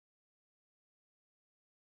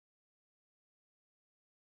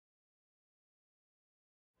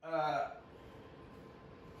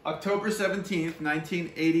October 17th,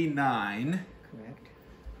 1989. Correct.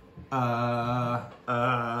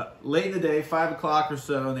 Late in the day, 5 o'clock or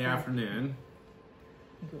so in the afternoon.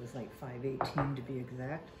 I think it was like 5:18 to be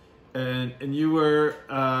exact. And you were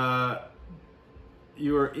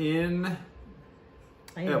in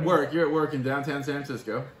at work. You're at work in downtown San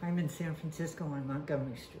Francisco. I'm in San Francisco on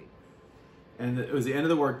Montgomery Street. And it was the end of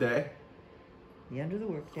the workday. The end of the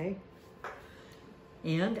workday.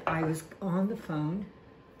 And I was on the phone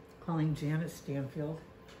calling Janet Stanfield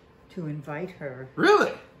to invite her.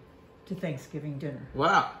 Really? To Thanksgiving dinner.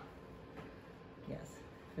 Wow. Yes,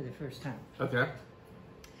 for the first time. Okay.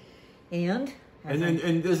 And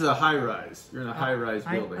this is a high rise. You're in a high rise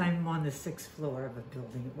building. I'm on the 6th floor of a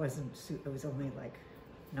building. It was only like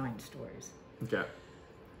 9 stories. Okay.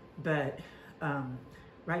 But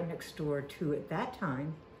right next door to, at that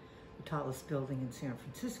time, the tallest building in San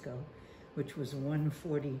Francisco, which was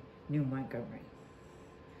 140 New Montgomery,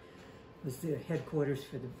 was the headquarters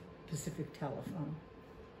for the Pacific Telephone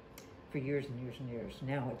for years and years and years.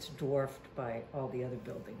 Now it's dwarfed by all the other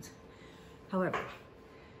buildings. However,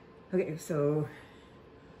 okay, so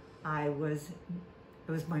it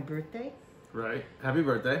was my birthday. Right. Happy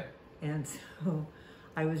birthday. And so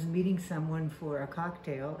I was meeting someone for a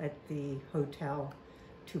cocktail at the hotel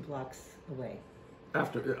 2 blocks away.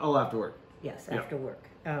 After work. Yes, Yep. after work.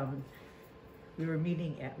 We were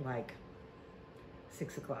meeting at like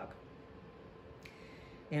 6 o'clock.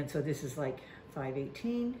 And so this is like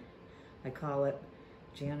 5:18. I call up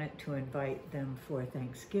Janet to invite them for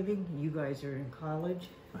Thanksgiving. You guys are in college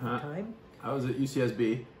at the time. I was at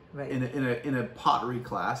UCSB. Right. In a pottery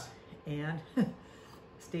class. And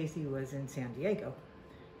Stacy was in San Diego.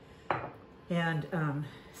 And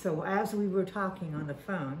so as we were talking on the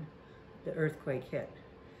phone, the earthquake hit.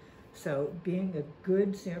 So being a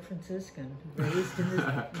good San Franciscan,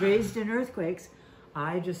 raised in earthquakes,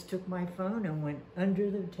 I just took my phone and went under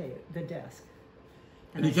the desk.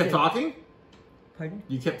 And you kept talking? Pardon?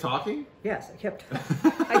 You kept talking? Yes, I kept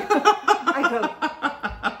I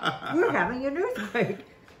go, we're having an earthquake.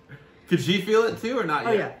 Could she feel it too or not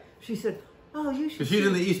yet? Oh yeah. She said, oh, you should. Because she's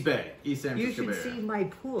in the East Bay, East San Francisco Bay. You should see my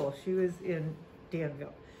pool. She was in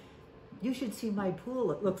Danville. You should see my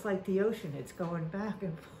pool. It looks like the ocean. It's going back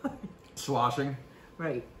and forth. Sloshing.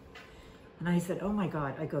 Right. And I said, oh my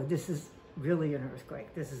God. I go, this is really an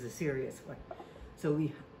earthquake. This is a serious one. So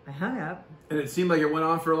I hung up. And it seemed like it went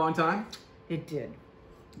on for a long time? It did.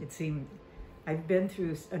 It seemed, I've been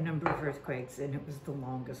through a number of earthquakes and it was the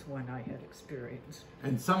longest one I had experienced.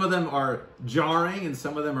 And some of them are jarring and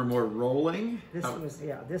some of them are more rolling? This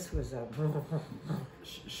was a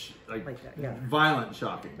like that, yeah. Violent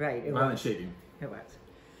shocking. Right. Violent shaking. It was.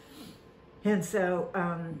 And so,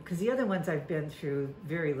 because the other ones I've been through,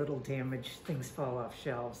 very little damage, things fall off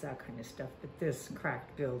shelves, that kind of stuff. But this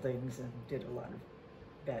cracked buildings and did a lot of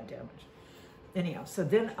bad damage. Anyhow, so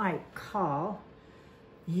then I call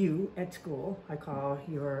you at school. I call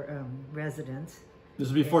your residence. This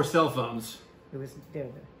was before cell phones. There was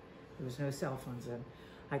no cell phones then.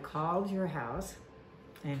 I called your house,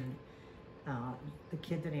 and the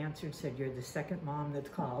kid that answered said, "You're the second mom that's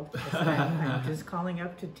called. I said, I'm just calling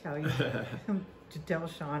up to tell you, to tell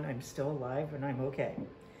Sean I'm still alive and I'm okay,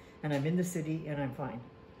 and I'm in the city and I'm fine."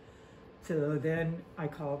 So then I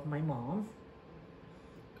called my mom,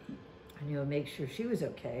 and make sure she was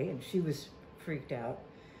okay, and she was freaked out.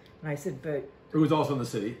 And I said, "But it was also in the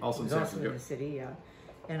city, also in San Francisco." Also in the city, yeah.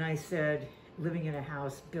 And I said, living in a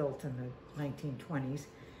house built in the 1920s,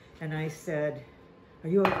 and I said, "Are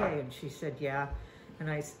you okay?" And she said, "Yeah."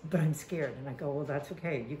 And but I'm scared. And I go, "Well, that's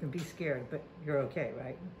okay. You can be scared, but you're okay,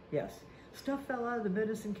 right?" "Yes." "Stuff fell out of the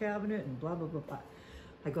medicine cabinet and blah, blah, blah, blah."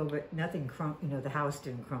 I go, "But nothing the house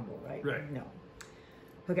didn't crumble, right?" Right. "No."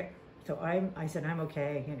 "Okay." So I said, "I'm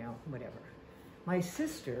okay, whatever." My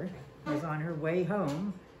sister was on her way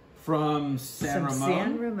home from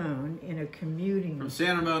San Ramon in a commuting. From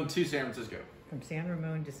San Ramon to San Francisco. From San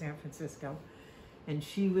Ramon to San Francisco. And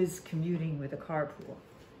she was commuting with a carpool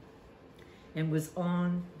and was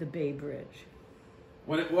on the Bay Bridge.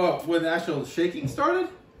 When the actual shaking started?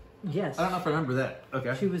 Yes. I don't know if I remember that.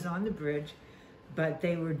 Okay. She was on the bridge, but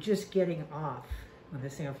they were just getting off on the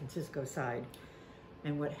San Francisco side.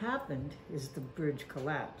 And what happened is the bridge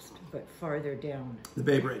collapsed, but farther down. The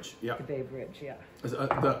Bay Bridge, yeah. The Bay Bridge, yeah.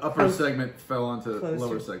 The upper segment fell onto the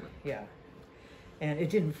lower segment. Yeah. And it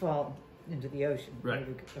didn't fall into the ocean, right,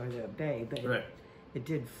 or the bay, but right. It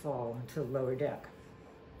did fall into the lower deck.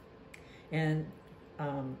 And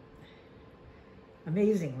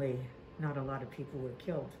amazingly, not a lot of people were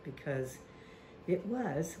killed because It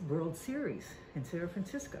was World Series in San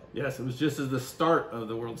Francisco. Yes, it was just as the start of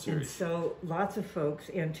the World And Series. so lots of folks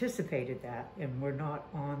anticipated that and were not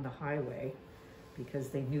on the highway because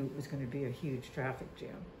they knew it was going to be a huge traffic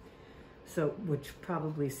jam. So, which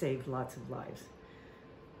probably saved lots of lives.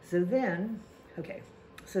 So then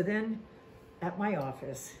at my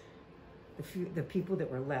office, the people that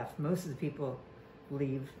were left, most of the people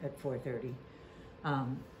leave at 4:30.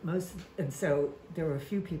 And so there were a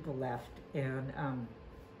few people left, and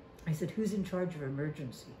I said, "Who's in charge of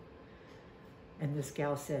emergency?" And this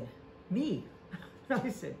gal said, "Me." And I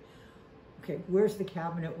said, "Okay, where's the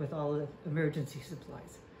cabinet with all the emergency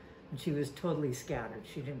supplies?" And she was totally scattered.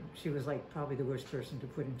 She was like probably the worst person to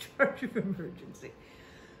put in charge of emergency.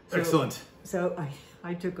 So, Excellent. So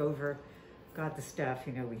I took over, got the stuff,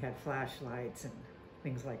 we had flashlights and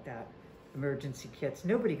things like that, emergency kits.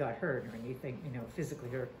 Nobody got hurt or anything, physically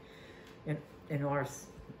hurt in our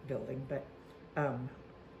building. But and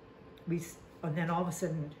then all of a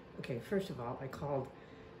sudden, okay, first of all, I called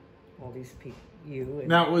all these people, you and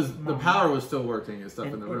now the Mom, power was still working and stuff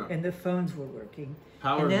in the room. and the phones were working.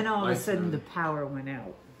 Power, and then all of a sudden and the power went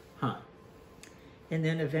out. Huh. And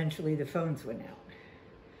then eventually the phones went out.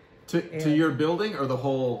 To your building or the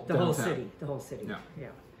whole the downtown? The whole city. Yeah.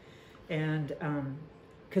 And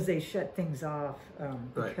because they shut things off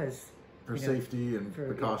because for safety and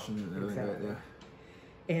precaution and everything. Exactly.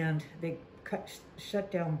 Yeah. And they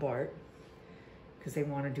shut down BART because they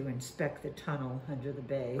wanted to inspect the tunnel under the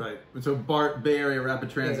bay. Right. So BART, Bay Area Rapid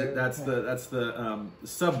Transit. That's the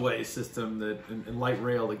subway system and light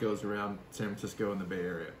rail that goes around San Francisco and the Bay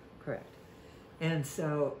Area. Correct. And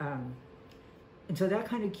so. And so that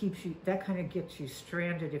kind of gets you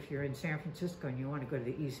stranded if you're in San Francisco and you want to go to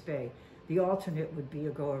the East Bay. The alternate would be to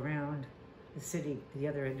go around the city, the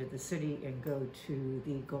other end of the city, and go to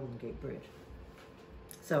the Golden Gate Bridge.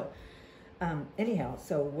 So anyhow,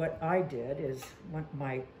 so what I did is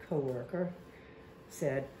my coworker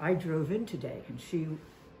said, I drove in today, and she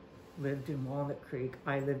lived in Walnut Creek.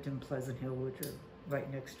 I lived in Pleasant Hill, which are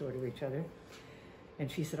right next door to each other.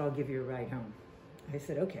 And she said, I'll give you a ride home. I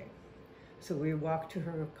said, okay. So we walked to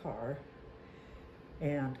her car,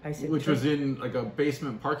 and I said... Which was in like a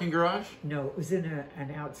basement parking garage? No, it was in an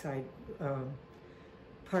outside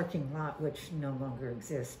parking lot, which no longer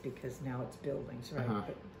exists because now it's buildings, right?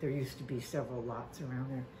 But there used to be several lots around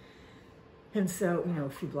there. And so, a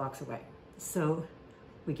few blocks away. So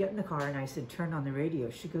we get in the car, and I said, turn on the radio.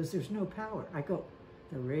 She goes, there's no power. I go,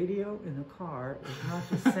 the radio in the car is not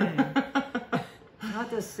the same.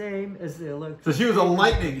 Not the same as the electric. So she was a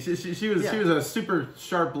lightning. She was a super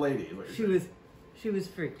sharp lady. She was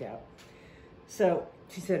freaked out. So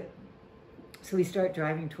she said. So we start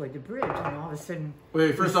driving toward the bridge, and all of a sudden.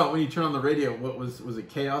 Wait. First off, when you turn on the radio, what was it?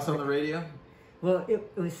 Chaos on the radio? Well,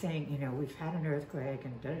 it was saying, we've had an earthquake,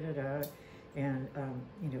 and da da da, and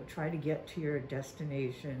try to get to your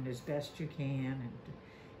destination as best you can, and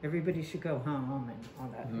everybody should go home, and all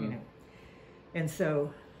that, and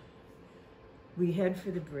so. We head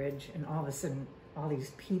for the bridge, and all of a sudden, all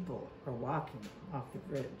these people are walking off the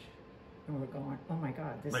bridge. And we're going, oh my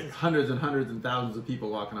God, this is... hundreds and hundreds and thousands of people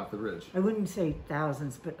walking off the bridge. I wouldn't say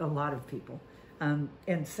thousands, but a lot of people. And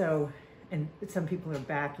some people are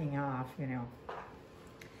backing off, in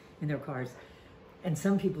their cars. And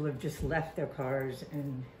some people have just left their cars,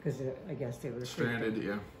 and because I guess they were... Stranded,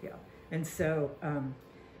 Yeah. And so...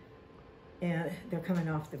 and they're coming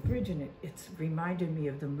off the bridge, and it's reminded me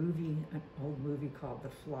of an old movie called The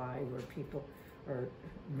Fly, where people are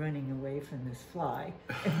running away from this fly,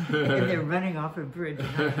 and they're running off a bridge.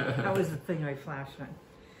 And that was the thing I flashed on.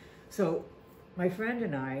 So my friend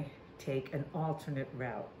and I take an alternate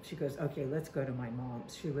route. She goes, okay, let's go to my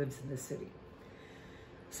mom's. She lives in the city.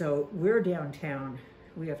 So we're downtown.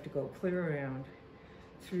 We have to go clear around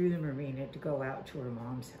through the marina to go out to her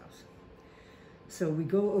mom's house. So we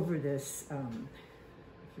go over this, I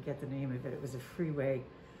forget the name of it. It was a freeway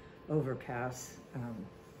overpass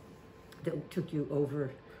that took you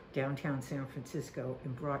over downtown San Francisco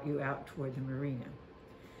and brought you out toward the marina.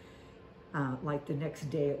 Like the next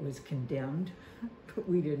day it was condemned, but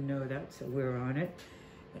we didn't know that, so we were on it.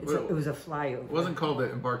 It was a flyover. It wasn't called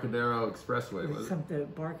the Embarcadero Expressway, was it? Something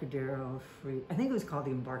Embarcadero I think it was called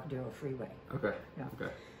the Embarcadero Freeway. Okay. Yeah.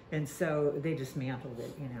 Okay. And so they dismantled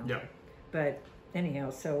it, Yeah. But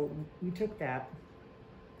anyhow, so we took that,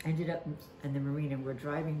 ended up in the marina. We're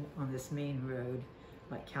driving on this main road,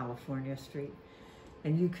 like California Street,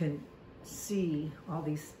 and you can see all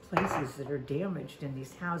these places that are damaged, and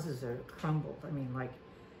these houses are crumbled. I mean, like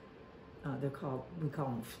we call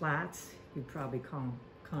them flats. You'd probably call them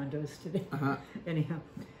condos today. Anyhow,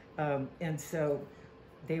 and so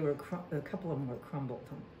they were, a couple of them were crumbled,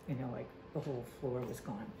 you know, like the whole floor was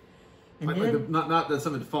gone. And like, then, like not that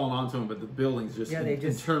something had fallen onto them, but the buildings just, yeah, they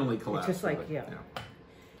just internally collapsed. It's just like, yeah.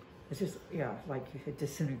 It's just, yeah, like it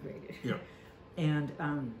disintegrated. Yeah. And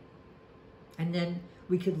then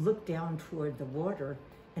we could look down toward the water,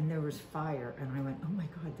 and there was fire, and I went, oh my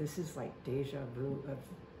God, this is like deja vu of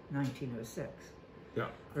 1906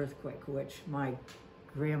 earthquake, which my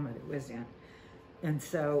grandmother was in. And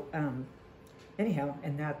so, anyhow,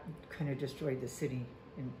 and that kind of destroyed the city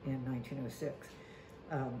in 1906.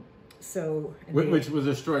 Which was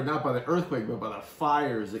destroyed not by the earthquake, but by the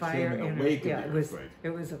fires that came in the wake of the earthquake.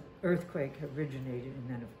 It was an earthquake originated, and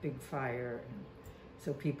then a big fire, and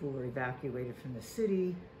so people were evacuated from the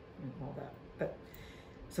city and all that. But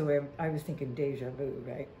so I was thinking deja vu,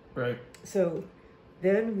 right? Right. So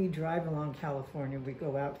then we drive along California. We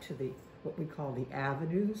go out to what we call the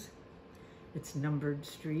avenues. It's numbered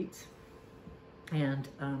streets, and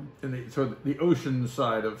so the ocean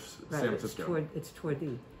side of San Francisco. It's toward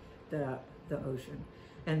the ocean,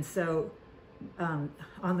 and so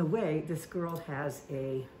on the way, this girl has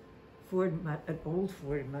an old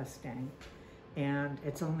Ford Mustang, and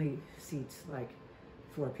it's only seats like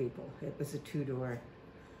 4 people. It was a 2-door,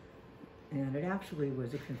 and it actually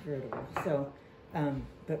was a convertible. So,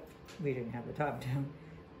 but we didn't have the top down,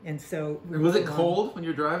 and so. Was it cold when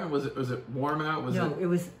you're driving? Was it warm out?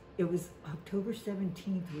 It was October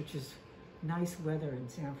 17th, which is nice weather in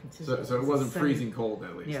San Francisco. So it wasn't freezing cold,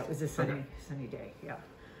 at least. Yeah, it was a sunny day. Yeah,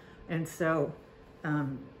 and so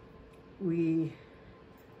we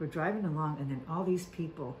were driving along, and then all these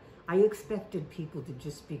people. I expected people to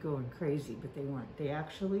just be going crazy, but they weren't. They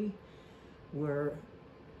actually were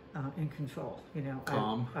in control. You know,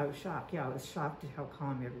 calm. I was shocked. Yeah, I was shocked at how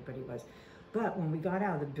calm everybody was. But when we got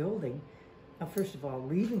out of the building, first of all,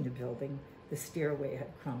 leaving the building, the stairway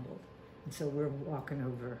had crumbled, and so we're walking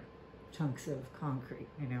over chunks of concrete.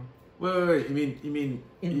 You know. Wait. You mean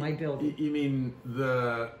in my building? You mean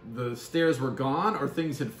the stairs were gone, or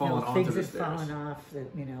things had fallen onto the stairs? Things had fallen off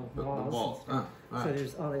the walls. The walls. So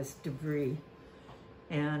there's all this debris.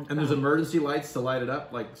 And there's emergency lights to light it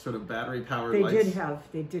up, like sort of battery powered lights.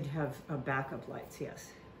 They did have backup lights, yes,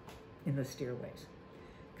 in the stairways,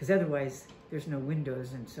 because otherwise there's no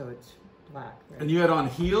windows, and so it's black. Right? And you had on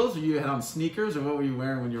heels, or you had on sneakers, or what were you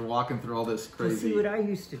wearing when you're walking through all this crazy? Well, see, what I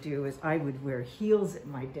used to do is I would wear heels at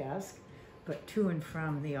my desk, but to and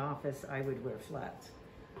from the office I would wear flats.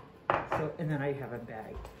 So, and then I'd have a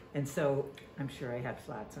bag, and so I'm sure I had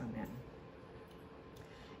flats on then.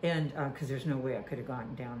 And because there's no way I could have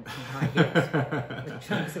gone down in high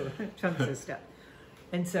heels with chunks of stuff.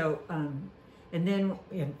 And so, and then,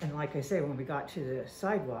 and like I say, when we got to the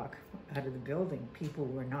sidewalk out of the building, people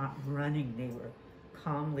were not running; they were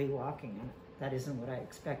calmly walking, and that isn't what I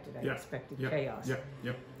expected. I expected chaos.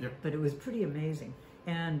 Yep. But it was pretty amazing.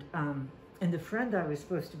 And the friend I was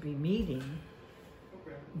supposed to be meeting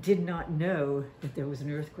did not know that there was an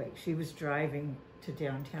earthquake. She was driving to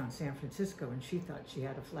downtown San Francisco, and she thought she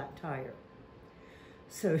had a flat tire.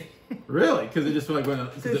 So really, because it just like went,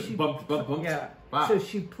 it bumped. Yeah. Wow. So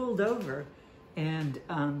she pulled over and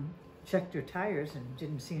checked her tires and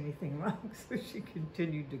didn't see anything wrong. So she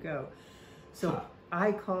continued to go. So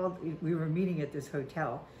I called. We were meeting at this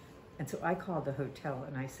hotel, and so I called the hotel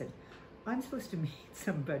and I said, "I'm supposed to meet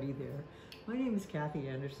somebody there. My name is Cathy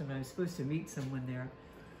Anderson. I'm supposed to meet someone there."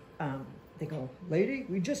 They go, "Lady,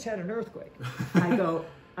 we just had an earthquake." I go,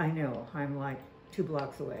 "I know, I'm like 2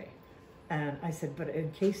 blocks away." And I said, "But in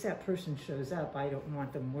case that person shows up, I don't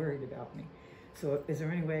want them worried about me. So is there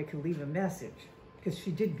any way I could leave a message?" Because she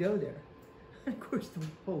did go there. Of course, the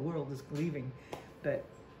whole world is believing. But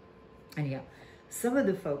anyhow, some of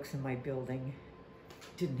the folks in my building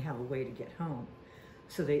didn't have a way to get home.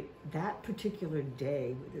 So that particular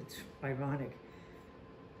day, it's ironic,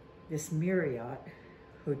 this Marriott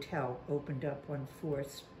hotel opened up on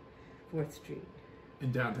 4th Street.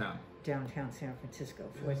 In downtown San Francisco,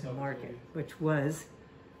 4th and Market, which was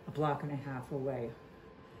a block and a half away.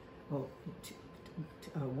 Well,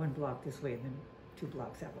 1 block this way and then 2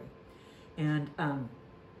 blocks that way.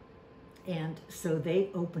 And so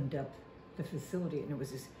they opened up the facility, and it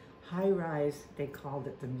was this high-rise, they called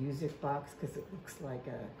it the music box because it looks like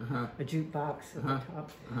a jukebox at the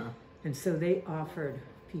top. And so they offered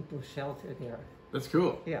people shelter there. That's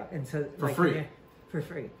cool. Yeah, and so for free. For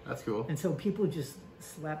free. That's cool. And so people just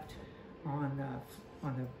slept on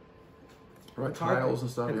the tiles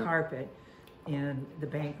and stuff. The carpet and the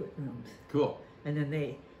banquet rooms. Cool. And then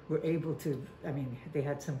they were able to. I mean, they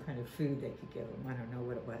had some kind of food they could give them. I don't know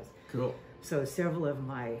what it was. Cool. So several of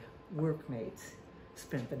my workmates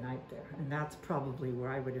spent the night there. And that's probably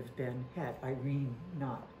where I would have been had Irene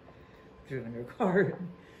not driven her car.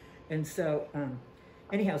 And so,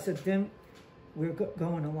 anyhow, so then we're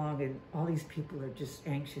going along, and all these people are just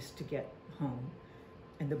anxious to get home,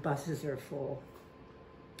 and the buses are full.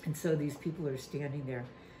 And so these people are standing there,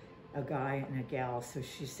 a guy and a gal. So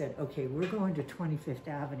she said, okay, we're going to 25th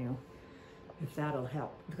Avenue, if that'll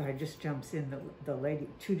help. The guy just jumps in, the lady,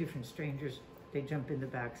 two different strangers, they jump in the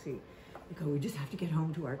back seat. They go, we just have to get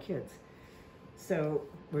home to our kids. So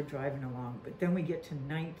we're driving along, but then we get to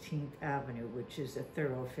 19th Avenue, which is a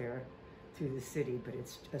thoroughfare through the city, but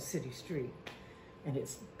it's a city street, and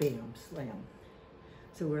it's bam, slam.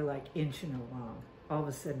 So we're like inching along. All of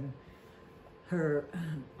a sudden, her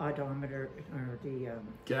odometer, or the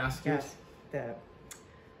gas, the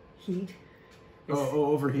heat.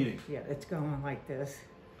 Overheating. Yeah, it's going like this,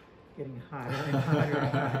 getting hotter and hotter and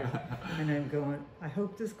hotter. And I'm going, I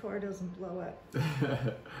hope this car doesn't blow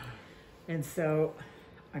up. And so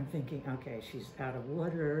I'm thinking, okay, she's out of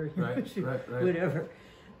water, right. whatever.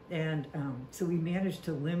 And so we managed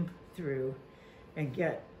to limp through and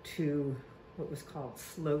get to what was called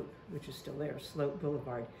Sloat, which is still there, Sloat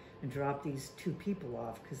Boulevard, and drop these two people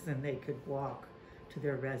off, because then they could walk to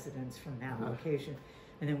their residence from that location.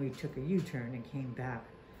 And then we took a U-turn and came back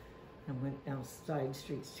and went down side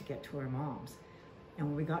streets to get to her mom's. And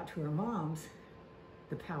when we got to her mom's,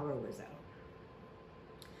 the power was out.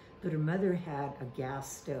 But her mother had a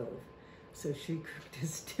gas stove, so she cooked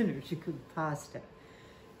us dinner. She cooked pasta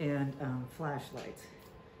and flashlights.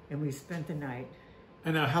 And we spent the night.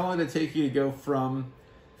 And now, how long did it take you to go from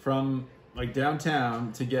like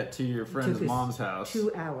downtown to get to your friend's mom's house?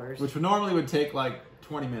 2 hours. Which normally would take like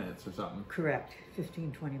 20 minutes or something. Correct.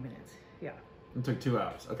 15, 20 minutes. Yeah. It took 2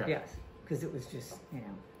 hours. Okay. Yes, because it was just,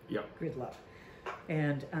 Yep. good luck.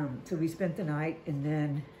 And so we spent the night, and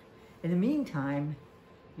then in the meantime,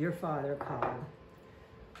 your father called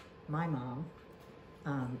my mom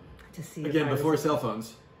to see Again, if before cell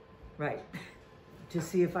phones. Right. To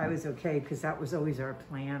see if I was okay, because that was always our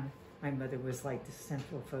plan. My mother was like the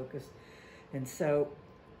central focus. And so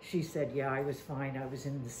she said, yeah, I was fine. I was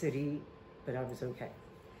in the city, but I was okay.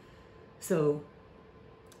 So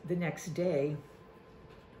the next day,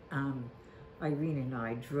 Irene and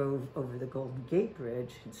I drove over the Golden Gate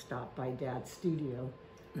Bridge and stopped by Dad's studio.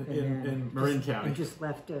 In Marin County. And just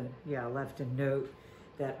left a note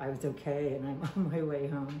that I was okay and I'm on my way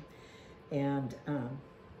home. And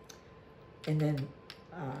then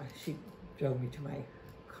she drove me to my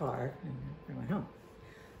car and I went home.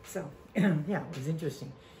 So, yeah, it was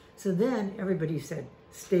interesting. So then everybody said,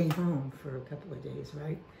 stay home for a couple of days,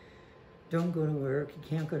 right? Don't go to work. You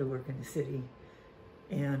can't go to work in the city.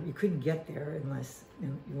 And you couldn't get there unless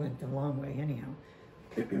you went the long way anyhow.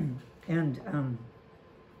 And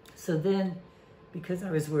so then, because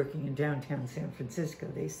I was working in downtown San Francisco,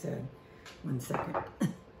 they said, one second.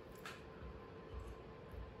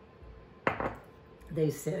 They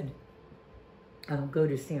said, go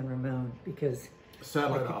to San Ramon because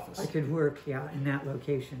satellite office. I could work, in that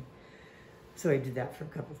location. So I did that for a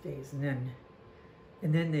couple of days, and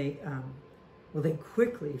then they, they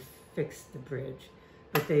quickly fixed the bridge,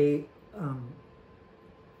 but you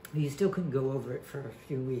still couldn't go over it for a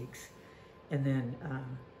few weeks, and then,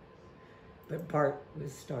 but BART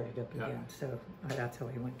was started up again, so that's how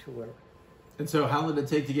I went to work. And so, how long did it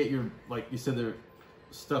take to get your, like you said, there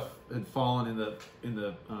stuff had fallen in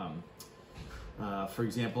the for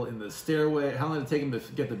example, in the stairway? How long did it take him to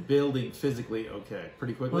get the building physically okay?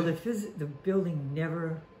 Pretty quickly? Well, the building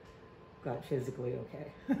never got physically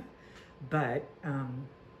okay. But,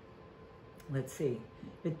 let's see,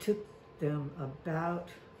 it took them about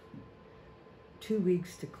 2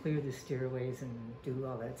 weeks to clear the stairways and do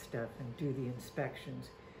all that stuff and do the inspections.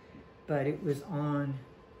 But it was on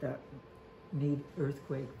the need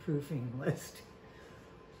earthquake proofing list,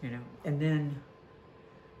 and then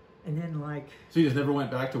like... So you just never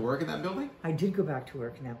went back to work in that building? I did go back to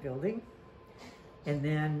work in that building. And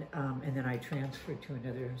then I transferred to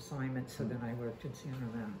another assignment, so then I worked in San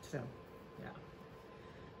Ramon, so, yeah.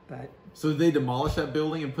 But... So did they demolish that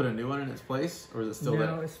building and put a new one in its place, or is it still there?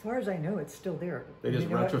 No, as far as I know, it's still there. They just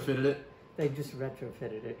retrofitted it? They just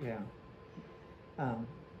retrofitted it, yeah.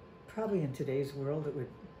 Probably in today's world, it would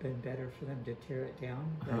have been better for them to tear it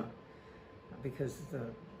down, but because of the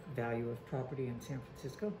value of property in San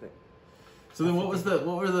Francisco, but... So then, what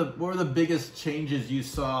were the biggest changes you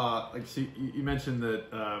saw? Like, so you mentioned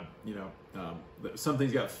that that some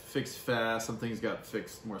things got fixed fast, some things got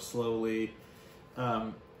fixed more slowly.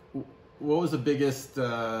 What was the biggest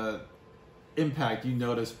impact you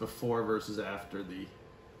noticed before versus after the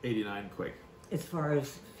 '89 quake? As far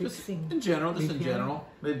as fixing, just in general,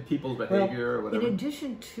 maybe people's behavior or whatever. In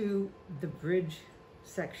addition to the bridge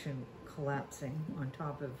section collapsing on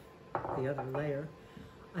top of the other layer,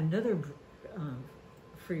 another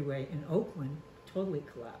freeway in Oakland totally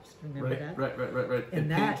collapsed. Remember that? Right. And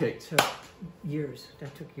that took years.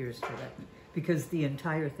 That took years for that, because the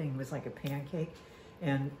entire thing was like a pancake,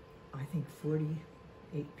 and I think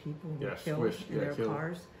 48 people were killed in their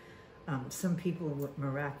cars. Some people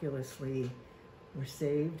miraculously were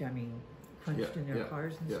saved. I mean, punched in their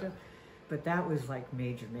cars and stuff. But that was like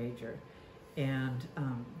major. And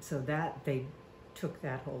so that they took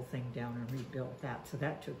that whole thing down and rebuilt that. So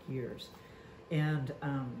that took years. And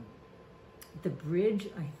the bridge,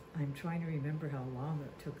 I'm trying to remember how long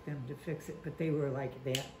it took them to fix it, but they were like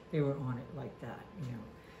that. They were on it like that,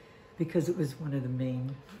 because it was one of the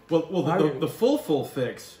main. Well, the full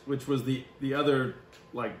fix, which was the other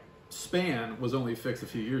like span, was only fixed a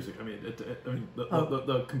few years ago. I mean,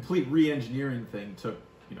 the complete re-engineering thing took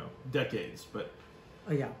decades, but.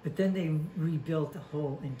 Oh yeah, but then they rebuilt the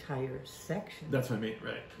whole entire section. That's what I mean,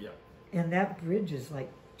 right? Yeah. And that bridge is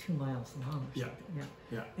like 2 miles long or something.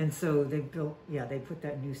 Yeah. And so they they put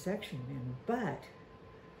that new section in. But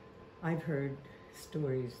I've heard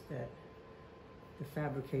stories that the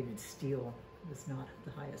fabricated steel was not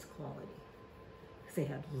the highest quality. They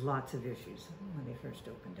had lots of issues when they first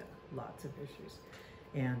opened up, lots of issues.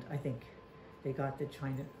 And I think they got the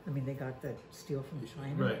steel from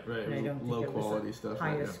China. Right. And I don't low think it quality was the stuff.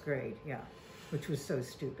 highest grade, which was so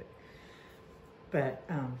stupid. But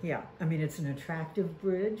I mean, it's an attractive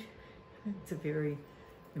bridge. It's a very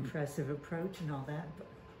impressive approach and all that, but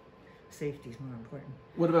safety is more important.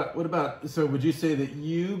 What about? So, would you say that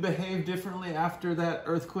you behaved differently after that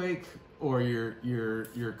earthquake, or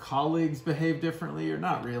your colleagues behaved differently, or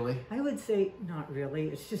not really? I would say not really.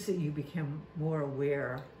 It's just that you become more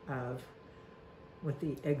aware of what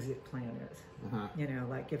the exit plan is.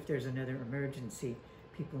 Like if there's another emergency,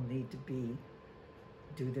 people need to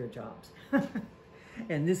do their jobs.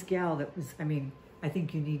 And this gal I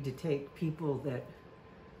think you need to take people that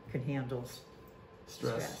can handle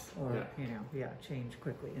stress or change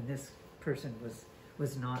quickly. And this person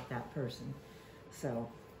was not that person. So,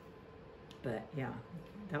 but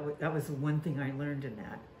that was the one thing I learned in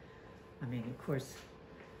that. I mean, of course,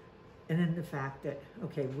 and then the fact that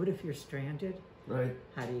what if you're stranded? Right.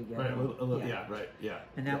 How do you get home?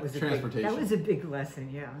 And that was transportation. That was a big lesson.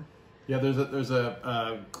 Yeah, there's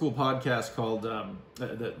a cool podcast called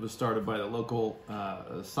that was started by the local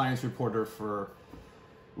science reporter for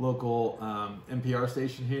local NPR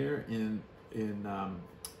station here in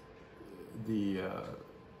the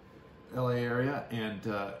LA area, and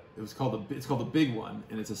it's called the Big One,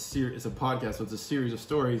 and it's a podcast, so it's a series of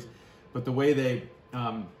stories, but the way they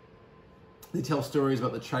tell stories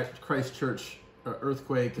about the Christchurch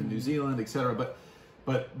earthquake in New Zealand, etc.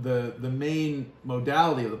 But the main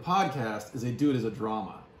modality of the podcast is they do it as a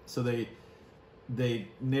drama. So they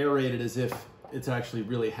narrate it as if it's actually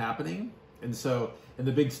really happening. And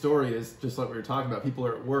the big story is just like we were talking about. People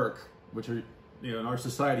are at work, which are in our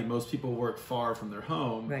society, most people work far from their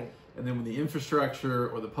home. Right. And then when the infrastructure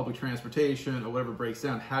or the public transportation or whatever breaks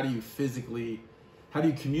down, how do you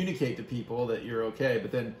communicate to people that you're okay,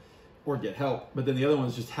 or get help? But then the other one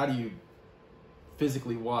is just how do you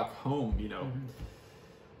physically walk home,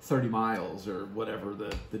 30 miles or whatever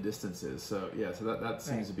the distance is. So that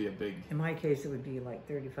seems to be a big. In my case, it would be like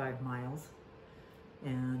 35 miles,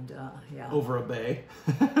 and over a bay.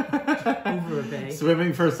 Over a bay.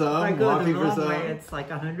 Swimming for some, walking for some. Way, it's like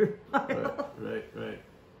 100 miles. Right.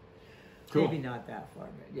 Cool. Maybe not that far,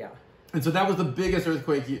 but yeah. And so that was the biggest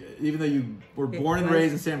earthquake. Even though you were born and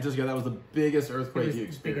raised in San Francisco, that was the biggest earthquake you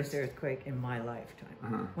experienced. The biggest earthquake in my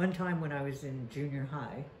lifetime. One time when I was in junior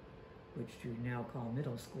high, which you now call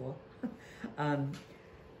middle school,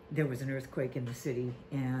 there was an earthquake in the city,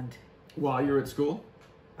 and while you were at school?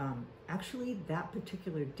 Actually, that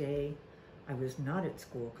particular day, I was not at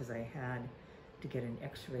school because I had to get an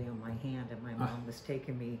X-ray on my hand, and my mom was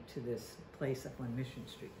taking me to this place up on Mission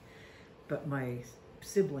Street. But my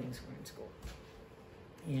siblings were in school,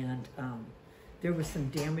 and there was some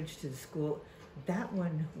damage to the school. That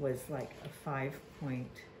one was like a 5.4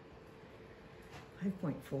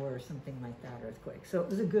 or something like that earthquake. So it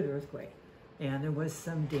was a good earthquake, and there was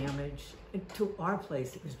some damage to our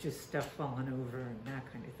place. It was just stuff falling over and that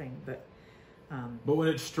kind of thing. But when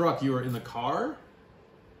it struck, you were in the car.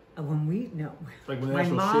 Like when the my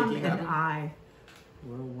actual mom shaking and happened? I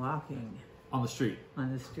were walking on the street.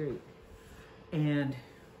 And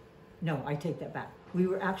no, I take that back. We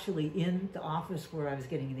were actually in the office where I was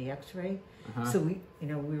getting the X-ray. So we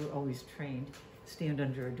were always trained. stand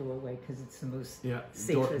under a doorway because it's the most Yeah,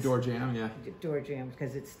 safest. door jam, yeah. Door jam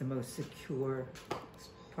because it's the most secure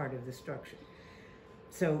part of the structure.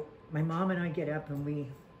 So my mom and I get up and we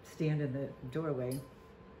stand in the doorway,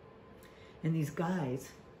 and these guys,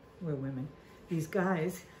 we're women, these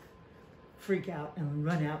guys freak out and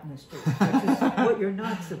run out in the street, which is what you're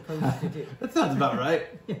not supposed to do. That sounds about right.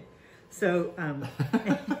 Yeah. So,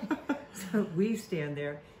 so we stand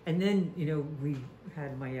there, and then, you know, we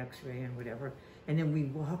had my x-ray and whatever, and then we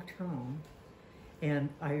walked home, and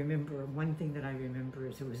I remember, one thing that I remember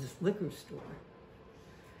is there was this liquor store,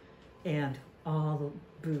 and all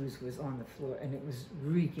the booze was on the floor, and it was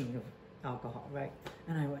reeking of alcohol, right?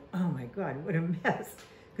 And I went, oh my God, what a mess,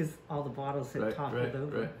 because all the bottles had toppled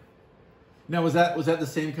over. Right. Now, was that the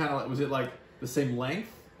same kind of, was it like the same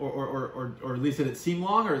length? Or at least did it seem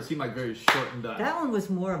long, or it seemed like very short and done? That one was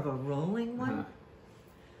more of a rolling one.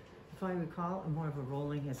 If I recall, more of a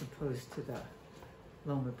rolling as opposed to the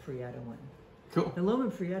Loma Prieta one. Cool. The Loma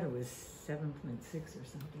Prieta was 7.6 or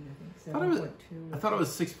something, I think. 7.2. I thought it was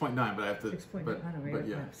 6.9, but I have to. 6.9. But, I don't know.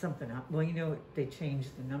 yeah. Something up. Well, you know, they change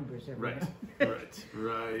the numbers every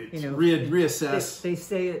Right. You know, reassess. They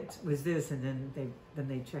say it was this, and then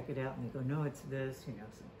they check it out and they go, no, it's this. You know.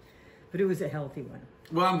 So. But it was a healthy one.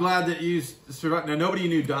 Well, I'm glad that you survived. Now, nobody you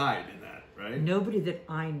knew died in that, right? Nobody that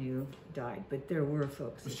I knew died, but there were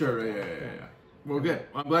folks. Sure, yeah. Well, good.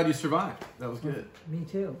 Well, I'm glad you survived. That was good. Me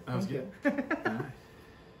too. That was Thank good. you. All right.